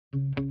Yeah.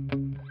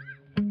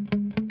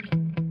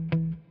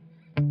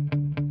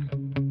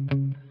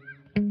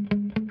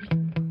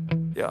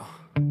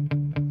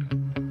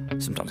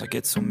 Sometimes I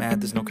get so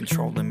mad, there's no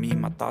controlling me.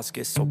 My thoughts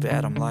get so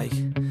bad, I'm like,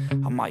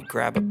 I might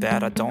grab a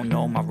bat, I don't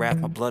know. My wrath,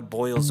 my blood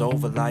boils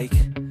over like,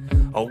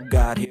 oh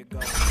God, here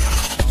goes.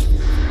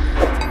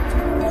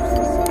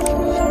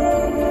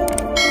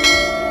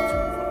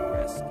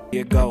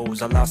 Here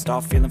goes, I lost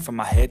all feeling from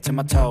my head to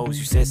my toes.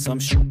 You said some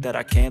shit that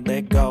I can't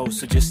let go,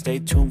 so just stay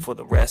tuned for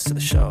the rest of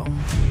the show.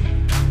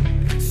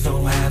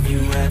 So have you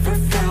ever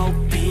felt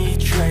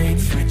betrayed?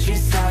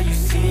 Switches how you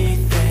see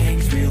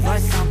things,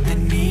 realize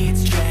something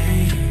needs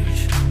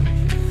change.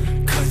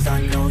 Cause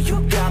I know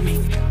you got me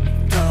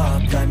f***ed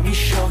up, let me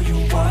show you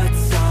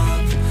what's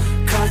up.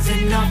 Cause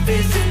enough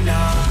is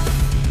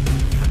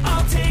enough.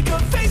 I'll take a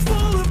face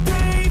full of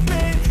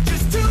pavement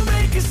just to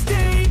make a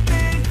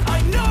statement.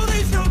 I know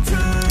there's no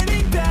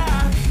turning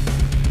back.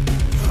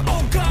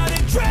 Oh God,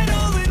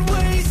 adrenaline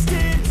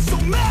wasted, so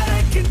mad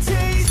I can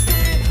taste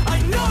it.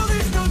 I know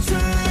there's no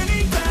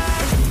turning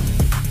back.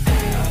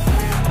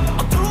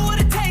 I'll do what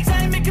it takes,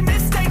 I ain't making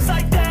mistakes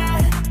like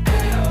that.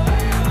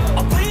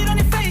 I'll bleed on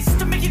your face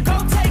to make you go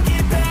take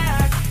it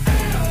back.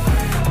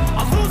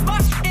 I'll lose my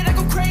shit, I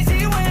go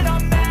crazy when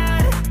I'm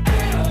mad.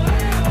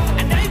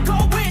 And now you go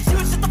wish you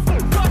would shut the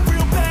fuck up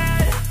real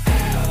bad.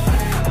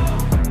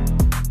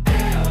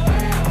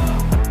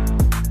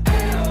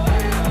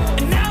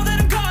 And now that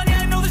I'm gone,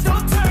 yeah, I know there's no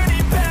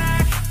turning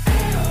back.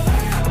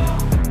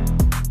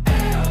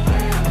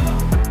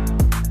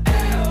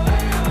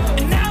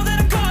 And now that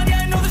I'm gone,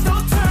 yeah, I know there's no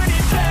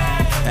turning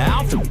back.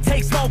 I don't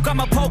take smoke,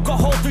 I'ma poke a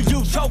hole through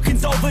you,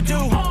 choking's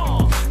overdue.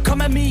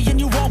 Come at me and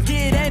you won't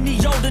get any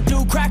older,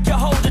 dude. Crack your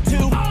holder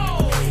too.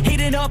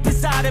 Heating up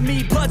inside of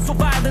me, blood so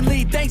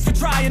violently, thanks for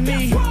trying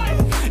me.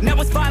 Now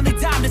it's finally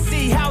time to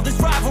see how this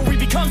rivalry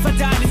becomes a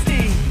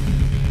dynasty.